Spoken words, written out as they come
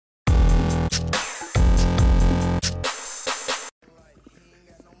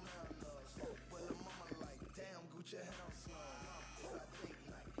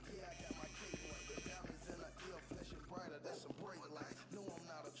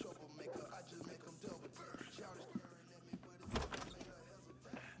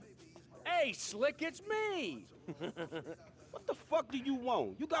Hey, Slick, it's me! What the fuck do you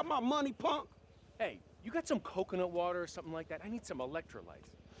want? You got my money, punk? Hey, you got some coconut water or something like that? I need some electrolytes.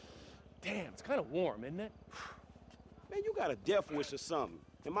 Damn, it's kind of warm, isn't it? Man, you got a death wish or something.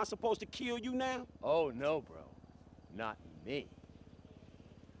 Am I supposed to kill you now? Oh, no, bro. Not me.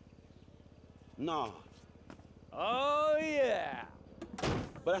 Nah. Oh, yeah!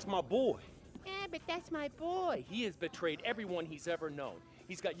 But that's my boy. Yeah, but that's my boy. He has betrayed everyone he's ever known.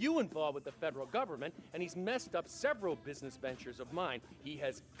 He's got you involved with the federal government, and he's messed up several business ventures of mine. He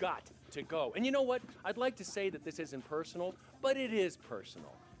has got to go. And you know what? I'd like to say that this isn't personal, but it is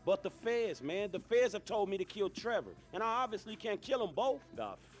personal. But the feds, man, the feds have told me to kill Trevor, and I obviously can't kill them both.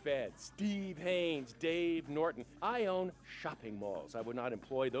 The feds, Steve Haynes, Dave Norton. I own shopping malls. I would not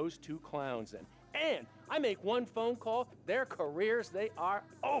employ those two clowns in. And I make one phone call, their careers, they are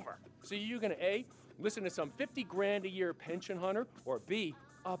over. So you're gonna A, listen to some 50 grand a year pension hunter, or B,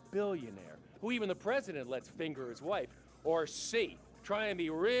 a billionaire, who even the president lets finger his wife, or C, try and be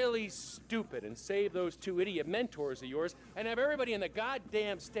really stupid and save those two idiot mentors of yours and have everybody in the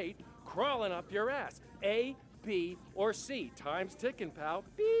goddamn state crawling up your ass. A, B, or C. Time's ticking, pal.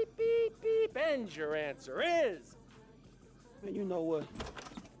 Beep, beep, beep. And your answer is... Man, you know what?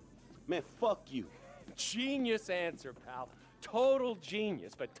 Man, fuck you. Genius answer, pal. Total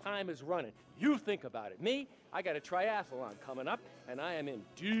genius, but time is running. You think about it. Me, I got a triathlon coming up, and I am in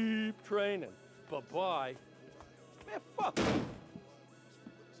deep training. Bye-bye. Man, fuck you.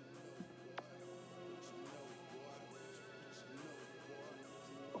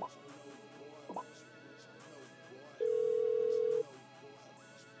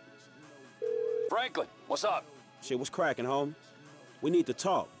 Franklin, what's up? Shit, what's cracking, homie? We need to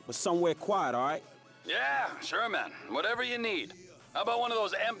talk, but somewhere quiet, all right? Yeah, sure, man. Whatever you need. How about one of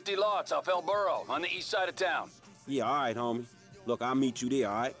those empty lots off El Burro on the east side of town? Yeah, all right, homie. Look, I'll meet you there,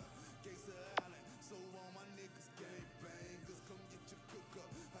 all right?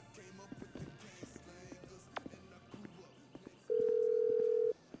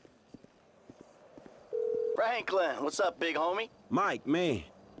 Franklin, what's up, big homie? Mike, man,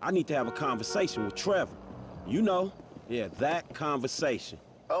 I need to have a conversation with Trevor. You know, yeah, that conversation.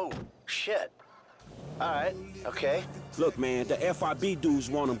 Oh, shit. All right, okay. Look, man, the FIB dudes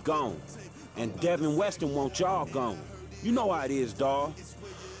want him gone. And Devin Weston want y'all gone. You know how it is, dawg.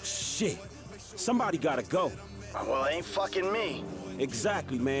 Shit. Somebody gotta go. Well, it ain't fucking me.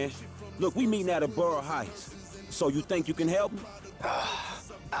 Exactly, man. Look, we meeting at a Borough Heights. So you think you can help me?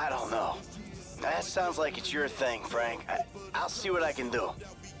 I don't know. That sounds like it's your thing, Frank. I'll see what I can do.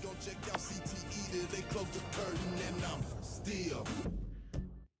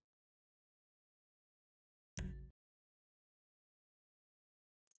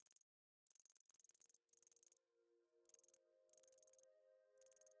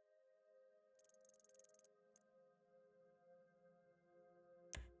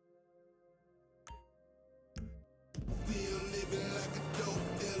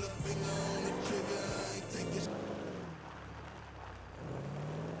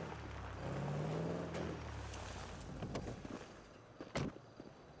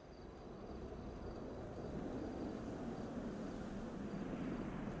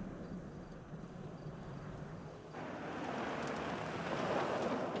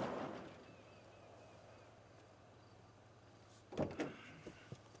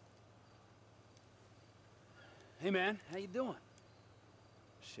 Hey, man, how you doing?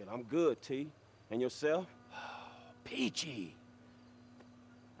 Shit, I'm good, T. And yourself? Peachy.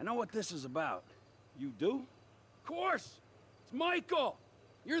 I know what this is about. You do? Of course! It's Michael!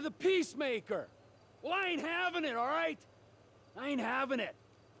 You're the peacemaker! Well, I ain't having it, all right? I ain't having it.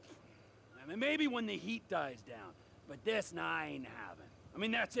 I mean, maybe when the heat dies down, but this, nah, I ain't having. I mean,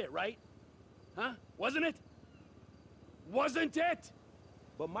 that's it, right? Huh? Wasn't it? Wasn't it?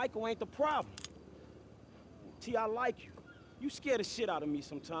 But Michael ain't the problem. T, I like you. You scare the shit out of me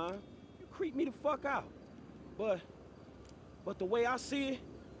sometimes. You creep me the fuck out. But the way I see it,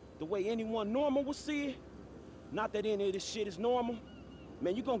 the way anyone normal would see it, not that any of this shit is normal,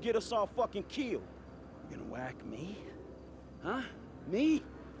 man, you gonna get us all fucking killed. You gonna whack me? Huh? Me?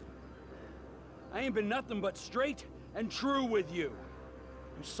 I ain't been nothing but straight and true with you.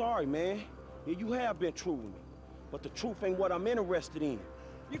 I'm sorry, man. Yeah, you have been true with me. But the truth ain't what I'm interested in.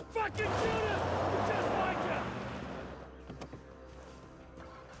 You fucking Judas! You're just like him!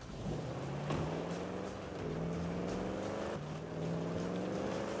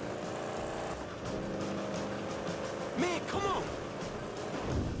 Man, come on!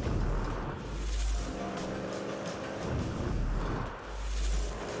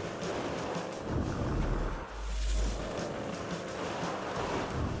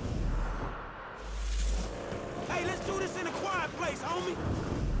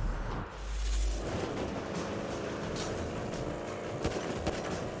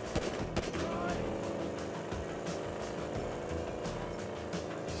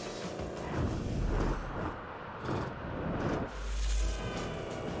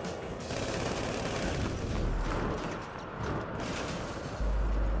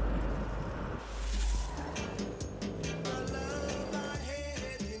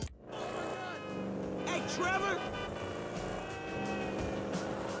 Trevor!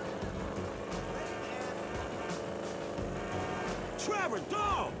 Trevor,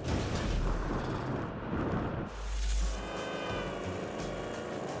 dog!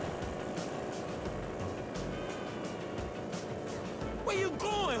 Where you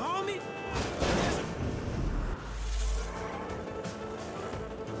going, homie?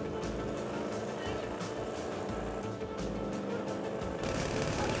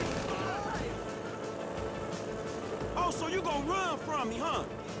 Oh, so you gonna run from me, huh?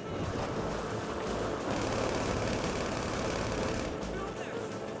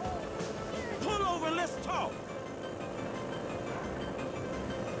 Pull over and let's talk.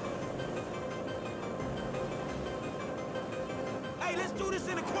 Hey, let's do this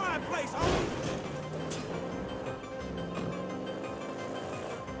in a quiet place, homie.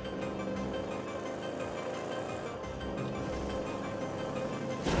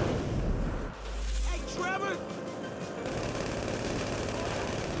 Hey, Trevor!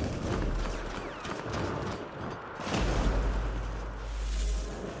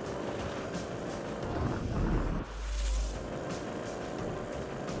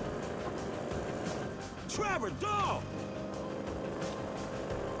 Trevor, dog!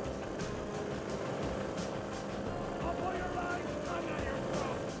 I'll pull your right tongue out your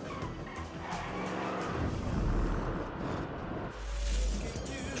throat!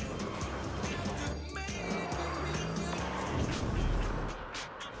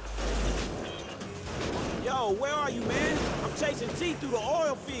 Yo, where are you, man? I'm chasing T through the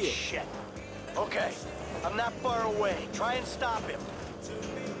oil field. Shit. Okay, I'm not far away. Try and stop him.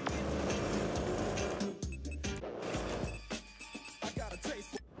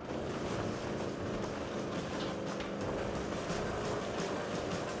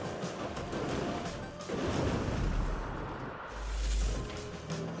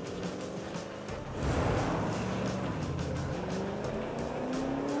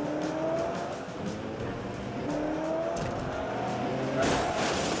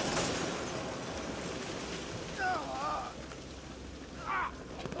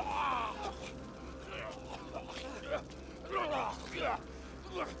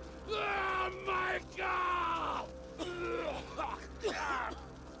 Michael!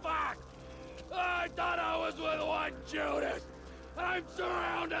 Fuck! I thought I was with one Judas, and I'm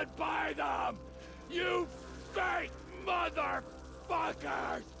surrounded by them! You fake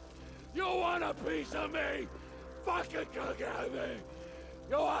motherfuckers! You want a piece of me? Fucking go get me!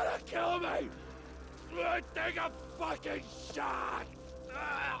 You wanna kill me? Take a fucking shot!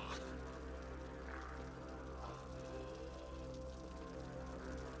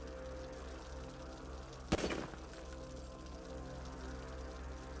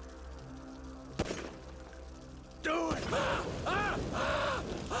 Do it!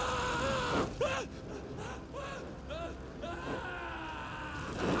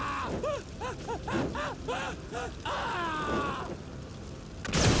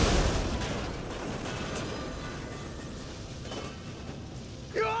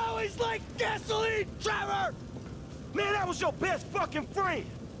 You always like gasoline, Trevor! Man, that was your best fucking friend!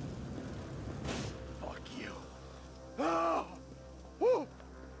 Fuck you. Oh! Woo!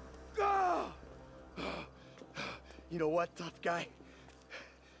 Oh! You know what, tough guy?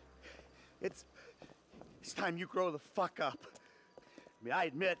 It's time you grow the fuck up. I mean, I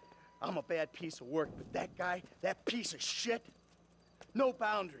admit I'm a bad piece of work, but that guy, that piece of shit, no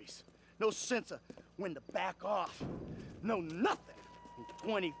boundaries, no sense of when to back off, no nothing.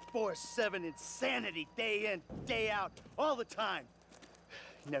 24/7 insanity, day in, day out, all the time.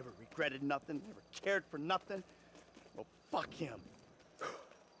 Never regretted nothing, never cared for nothing. Well, fuck him.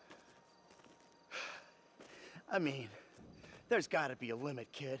 I mean, there's gotta be a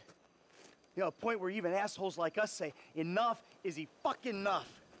limit, kid. You know, a point where even assholes like us say, enough is fucking enough.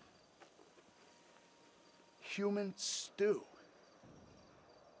 Human stew.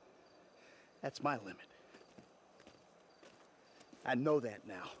 That's my limit. I know that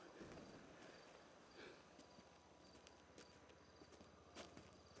now.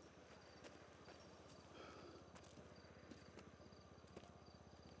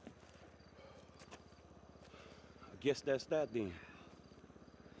 I guess that's that then.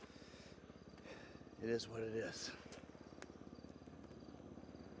 It is what it is.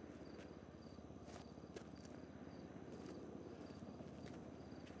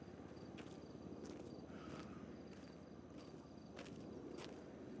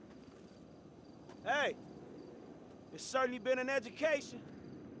 Hey, it's certainly been an education.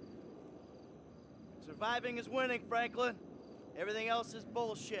 Surviving is winning, Franklin. Everything else is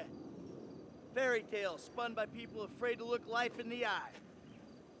bullshit. Fairy tales spun by people afraid to look life in the eye.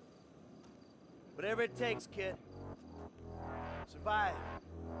 Whatever it takes, kid. Survive.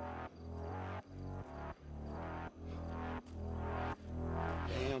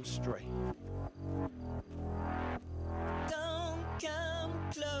 Damn straight.